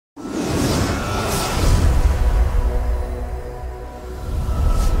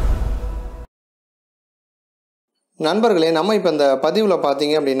நண்பர்களே, நம்ம இப்போ இந்த பதிவில்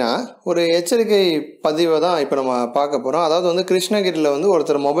பார்த்தீங்க அப்படின்னா ஒரு எச்சரிக்கை பதிவை தான் இப்போ நம்ம பார்க்க போகிறோம். அதாவது வந்து கிருஷ்ணகிரியில் வந்து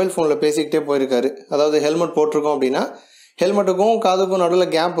ஒருத்தர் மொபைல் ஃபோனில் பேசிக்கிட்டே போயிருக்காரு. அதாவது ஹெல்மெட் போட்டிருக்கோம் அப்படின்னா ஹெல்மெட்டுக்கும் காதுக்கும்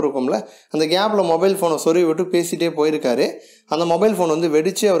நடுவில் கேப் இருக்கும்ல, அந்த கேப்பில் மொபைல் ஃபோனை சொருவி விட்டு பேசிகிட்டே போயிருக்காரு. அந்த மொபைல் ஃபோன் வந்து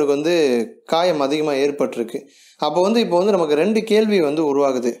வெடித்து அவருக்கு வந்து காயம் அதிகமாக ஏற்பட்டிருக்கு. அப்போ வந்து இப்போ வந்து நமக்கு ரெண்டு கேள்வி வந்து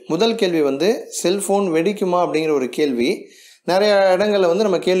உருவாகுது. முதல் கேள்வி வந்து செல்ஃபோன் வெடிக்குமா அப்படிங்கிற ஒரு கேள்வி. நிறைய இடங்களில் வந்து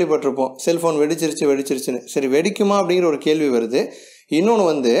நம்ம கேள்விப்பட்டிருப்போம், செல்ஃபோன் வெடிச்சிருச்சுன்னு. சரி, வெடிக்குமா அப்படிங்கிற ஒரு கேள்வி வருது. இன்னொன்று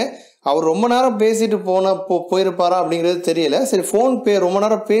வந்து அவர் ரொம்ப நேரம் பேசிட்டு போயிருப்பாரா அப்படிங்கிறது தெரியல. சரி, ஃபோன் ரொம்ப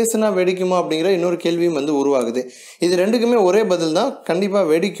நேரம் பேசுனா வெடிக்குமா அப்படிங்கிற இன்னொரு கேள்வியும் வந்து உருவாகுது. இது ரெண்டுக்குமே ஒரே பதில் தான், கண்டிப்பாக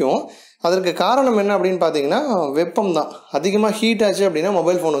வெடிக்கும். அதற்கு காரணம் என்ன அப்படின்னு பார்த்தீங்கன்னா வெப்பம் தான். அதிகமாக ஹீட் ஆச்சு அப்படின்னா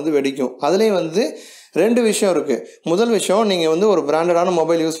மொபைல் ஃபோன் வந்து வெடிக்கும். அதுலேயும் வந்து ரெண்டு விஷயம் இருக்குது. முதல் விஷயம், நீங்கள் வந்து ஒரு பிராண்டடான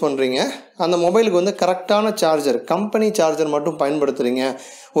மொபைல் யூஸ் பண்ணுறீங்க, அந்த மொபைலுக்கு வந்து கரெக்டான சார்ஜர், கம்பெனி சார்ஜர் மட்டும் பயன்படுத்துகிறீங்க.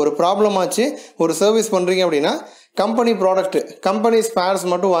 ஒரு ப்ராப்ளம் ஆச்சு, ஒரு சர்வீஸ் பண்ணுறீங்க அப்படின்னா கம்பெனி ப்ராடக்ட், கம்பெனி ஸ்பேர்ஸ்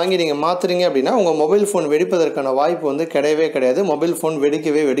மட்டும் வாங்கி நீங்கள் மாற்றுறீங்க அப்படின்னா உங்கள் மொபைல் ஃபோன் வெடிப்பதற்கான வாய்ப்பு வந்து கிடையவே கிடையாது. Mobile phone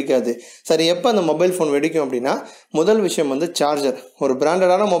வெடிக்காது. சரி, எப்போ அந்த மொபைல் ஃபோன் வெடிக்கும் அப்படின்னா முதல் விஷயம் வந்து சார்ஜர். ஒரு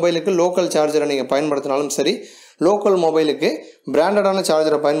பிராண்டடான மொபைலுக்கு லோக்கல் சார்ஜரை நீங்கள் பயன்படுத்தினாலும் சரி, லோக்கல் மொபைலுக்கு பிராண்டடான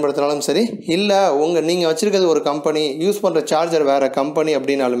சார்ஜரை பயன்படுத்தினாலும் சரி, இல்லை நீங்கள் வச்சுருக்கிறது ஒரு கம்பெனி, யூஸ் பண்ணுற சார்ஜர் வேறு கம்பெனி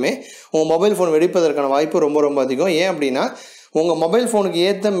அப்படின்னாலுமே உங்கள் மொபைல் ஃபோன் வெடிப்பதற்கான வாய்ப்பு ரொம்ப ரொம்ப அதிகம். ஏன் அப்படின்னா உங்கள் மொபைல் ஃபோனுக்கு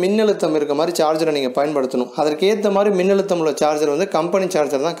ஏற்ற மின்னழுத்தம் இருக்க மாதிரி சார்ஜரை நீங்கள் பயன்படுத்தணும். அதற்கு ஏற்ற மாதிரி மின்னழுத்தம் உள்ள சார்ஜர் வந்து கம்பெனி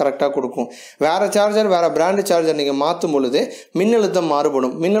சார்ஜர் தான் கரெக்டாக கொடுக்கும். வேறு சார்ஜர், வேறு பிராண்டு சார்ஜர் நீங்கள் மாற்றும் பொழுது மின்னழுத்தம்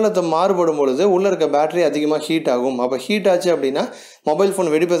மாறுபடும் பொழுது உள்ளே இருக்க பேட்டரி அதிகமாக ஹீட் ஆகும். அப்போ ஹீட் ஆச்சு அப்படின்னா மொபைல்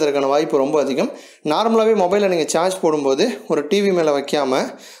ஃபோன் வெடிப்பதற்கான வாய்ப்பு ரொம்ப அதிகம். நார்மலாகவே மொபைலை நீங்கள் சார்ஜ் போடும்போது ஒரு டிவி மேலே வைக்காமல்,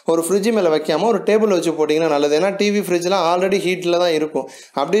 ஒரு ஃப்ரிட்ஜு மேலே வைக்காமல் ஒரு டேபிள் வச்சு போட்டிங்கன்னா நல்லது. ஏன்னா டிவி ஃப்ரிட்ஜ்லாம் ஆல்ரெடி ஹீட்டில் தான் இருக்கும்.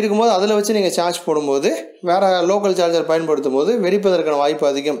 அப்படி இருக்கும்போது அதில் வச்சு நீங்கள் சார்ஜ் போடும்போது வேறு லோக்கல் சார்ஜர் பயன்படுத்தும் போது வெடிப்பதற்கான வாய்ப்பு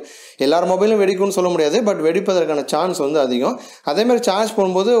அதிகம். எல்லார் மொபைலும் வெடிக்கும்னு சொல்ல முடியாது, பட் வெடிப்பதற்கான சான்ஸ் வந்து அதிகம். அதேமாதிரி சார்ஜ்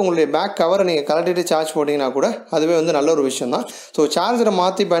போடும்போது உங்களுடைய பேக் கவரை நீங்கள் கலட்டிட்டு சார்ஜ் போட்டிங்கன்னா கூட அதுவே வந்து நல்ல ஒரு விஷயம் தான். ஸோ சார்ஜரை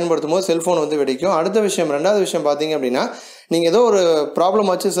மாற்றி பயன்படுத்தும் போது செல்ஃபோன் வந்து வெடிக்கும். ரெண்டாவது விஷயம் பார்த்தீங்க அப்படின்னா, நீங்கள் ஏதோ ஒரு ப்ராப்ளம்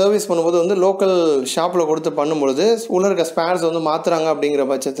ஆச்சு சர்வீஸ் பண்ணும்போது வந்து லோக்கல் ஷாப்பில் கொடுத்து பண்ணும்பொழுது உள்ள இருக்க ஸ்பேர்ஸ் வந்து மாற்றுறாங்க. அப்படிங்கிற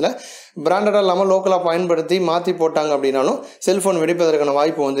பட்சத்தில் பிராண்டடாக இல்லாமல் லோக்கலாக பயன்படுத்தி மாற்றி போட்டாங்க அப்படின்னாலும் செல்ஃபோன் வெடிப்பதற்கான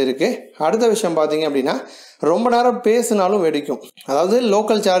வாய்ப்பு வந்து இருக்குது. அடுத்த விஷயம் பார்த்தீங்க அப்படின்னா, ரொம்ப நேரம் பேசினாலும் வெடிக்கும். அதாவது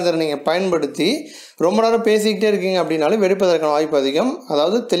லோக்கல் சார்ஜரை நீங்கள் பயன்படுத்தி ரொம்ப நேரம் பேசிக்கிட்டே இருக்கீங்க அப்படின்னாலும் வெடிப்பதற்கான வாய்ப்பு அதிகம்.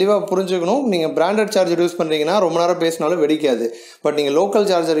 அதாவது தெளிவாக புரிஞ்சுக்கணும், நீங்கள் பிராண்டட் சார்ஜர் யூஸ் பண்ணுறீங்கன்னா ரொம்ப நேரம் பேசினாலும் வெடிக்காது. பட் நீங்கள் லோக்கல்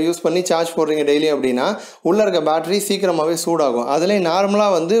சார்ஜர் யூஸ் பண்ணி சார்ஜ் போடுறீங்க டெய்லி அப்படின்னா உள்ளே இருக்க பேட்டரி சீக்கிரமாகவே சூடாகும். அதுலேயும்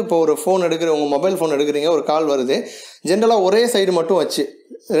நார்மலாக வந்து இப்போ ஒரு ஃபோன் உங்கள் மொபைல் ஃபோன் எடுக்கிறீங்க, ஒரு கால் வருது, ஜென்ரலாக ஒரே சைடு மட்டும் வச்சு,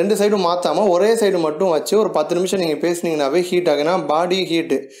 ரெண்டு சைடும் மாற்றாமல் ஒரே சைடு மட்டும் வச்சு ஒரு 10 நிமிஷம் நீங்கள் பேசுனீங்கன்னாவே ஹீட் ஆகுனா, பாடி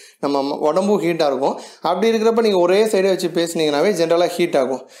ஹீட்டு, நம்ம உடம்பும் ஹீட்டாக இருக்கும். அப்படி இருக்கிறப்ப நீங்கள் ஒரே சைடை வச்சு பேசுனீங்கன்னாவே ஜென்ரலாக ஹீட்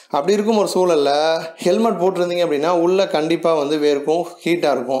ஆகும். அப்படி இருக்கும் ஒரு சூழலில் ஹெல்மெட் போட்டிருந்தீங்க அப்படின்னா உள்ளே கண்டிப்பாக வந்து வேர்க்கும்,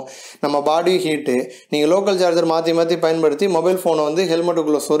 ஹீட்டாக இருக்கும், நம்ம பாடி ஹீட்டு. நீங்கள் லோக்கல் சார்ஜர் மாற்றி பயன்படுத்தி மொபைல் ஃபோனை வந்து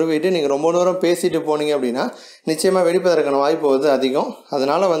ஹெல்மெட்டுக்குள்ளே சொருவிட்டு நீங்கள் ரொம்ப நேரம் பேசிட்டு போனீங்க அப்படின்னா நிச்சயமாக வெடிப்பதற்கான வாய்ப்பு வந்து அதிகம்.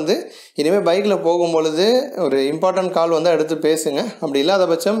 அதனால் வந்து இனிமேல் பைக்கில் போகும்பொழுது ஒரு இம்பார்ட்டன்ட் கால் வந்து எடுத்து பேசுங்க. அப்படி இல்லாத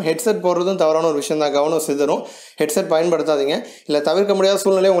பட்சம் ஹெட்செட் போடுறதும் தவறான ஒரு விஷயம் தான், கவனம் சிதறும். ஹெட்செட் பயன்படுத்தாதீங்க. இல்லை தவிர்க்க முடியாத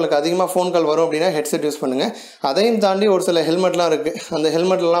சூழ்நிலை உங்களுக்கு அதிகமாக ஃபோன் கால் வரும் அப்படின்னா ஹெட்செட் யூஸ் பண்ணுங்கள். அதையும் தாண்டி ஒரு சில ஹெல்மெட்லாம் இருக்குது. அந்த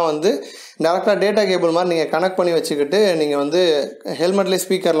ஹெல்மெட்லாம் வந்து டேரெக்டாக டேட்டா கேபிள் மாதிரி நீங்கள் கனெக்ட் பண்ணி வச்சுக்கிட்டு நீங்கள் வந்து ஹெல்மெட்லேயே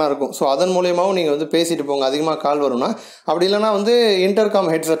ஸ்பீக்கர்லாம் இருக்கும். ஸோ அதன் மூலியமாகவும் நீங்கள் வந்து பேசிட்டு போங்க அதிகமாக கால் வரும்னா. அப்படி இல்லைனா வந்து இன்டர்காம்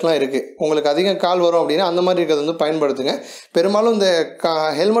ஹெட்செட்லாம் இருக்குது, உங்களுக்கு அதிகம் கால் வரும் அப்படின்னா அந்த மாதிரி இருக்கிறது வந்து பயன்படுத்துங்க. பெரும்பாலும் இந்த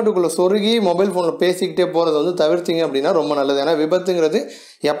ஹெல்மெட்டுக்குள்ளே சொருகி மொபைல் ஃபோனில் பேசிக்கிட்டே போகிறது வந்து தவிர்த்திங்க அப்படின்னா ரொம்ப நல்லது. ஏன்னா விபத்துங்கிறது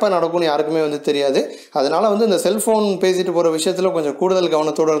எப்போ நடக்கும்னு யாருக்குமே வந்து தெரியாது. அதனால் வந்து இந்த செல்ஃபோன் பேசிட்டு போகிற விஷயத்தில் கொஞ்சம் கூடுதல்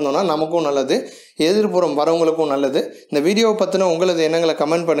கவனத்தோடு இருந்தோம்னா நமக்கும் நல்லது, எதிர்ப்புறம் வரவங்களுக்கும் நல்லது. இந்த வீடியோவை பற்றின உங்களது எண்ணங்களை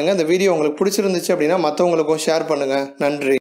கமெண்ட் பண்ணுங்கள். இந்த வீடியோ உங்களுக்கு பிடிச்சிருந்துச்சு அப்படின்னா மற்றவங்களுக்கும் ஷேர் பண்ணுங்கள். நன்றி.